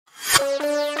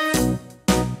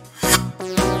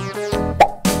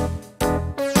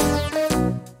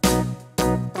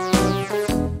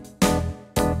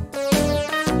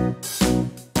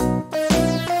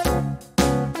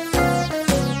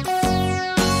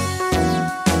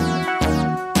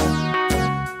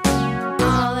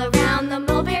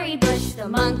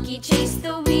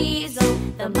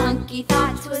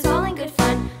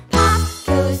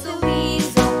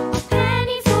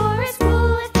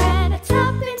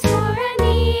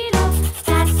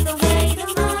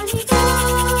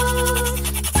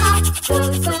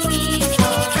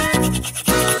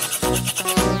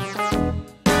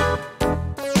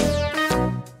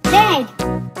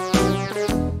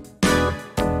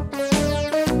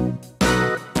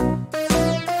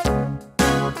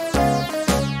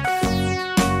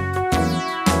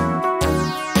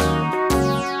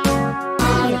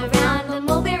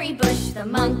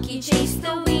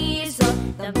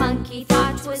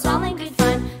was all in good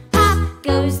fun. Pop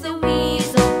goes the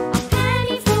weasel, a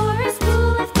penny for a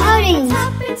spool of Orange.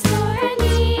 tuppence for a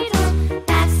needle.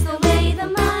 That's the way the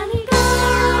money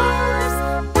goes.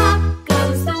 Pop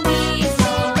goes the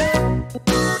weasel.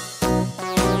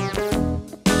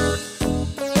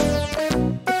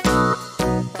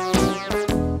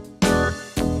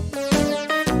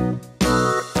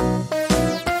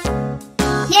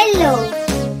 Yellow.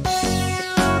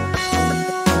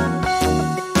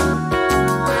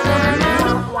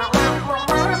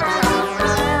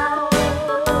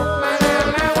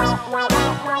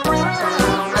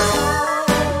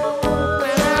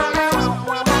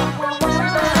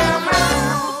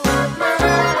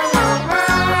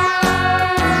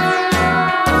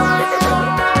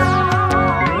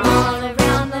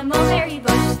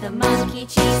 Monkey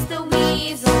chased the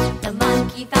weasel. The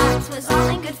monkey thought 'twas all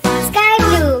in good fun. Sky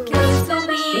blue. Goes the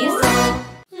weasel.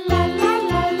 La la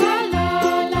la la la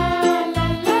la la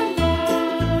la la.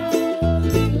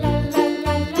 La la la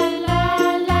la la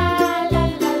la la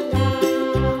la la.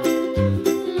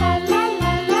 La la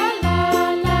la la la la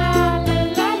la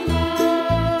la la. La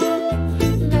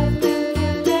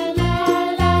la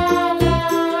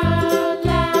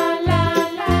la la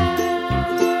la.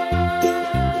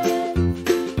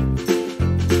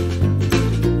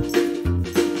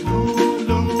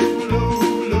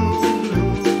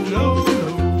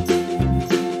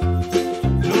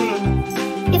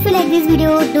 If you like this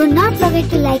video, do not forget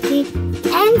to like it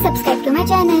and subscribe to my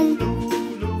channel.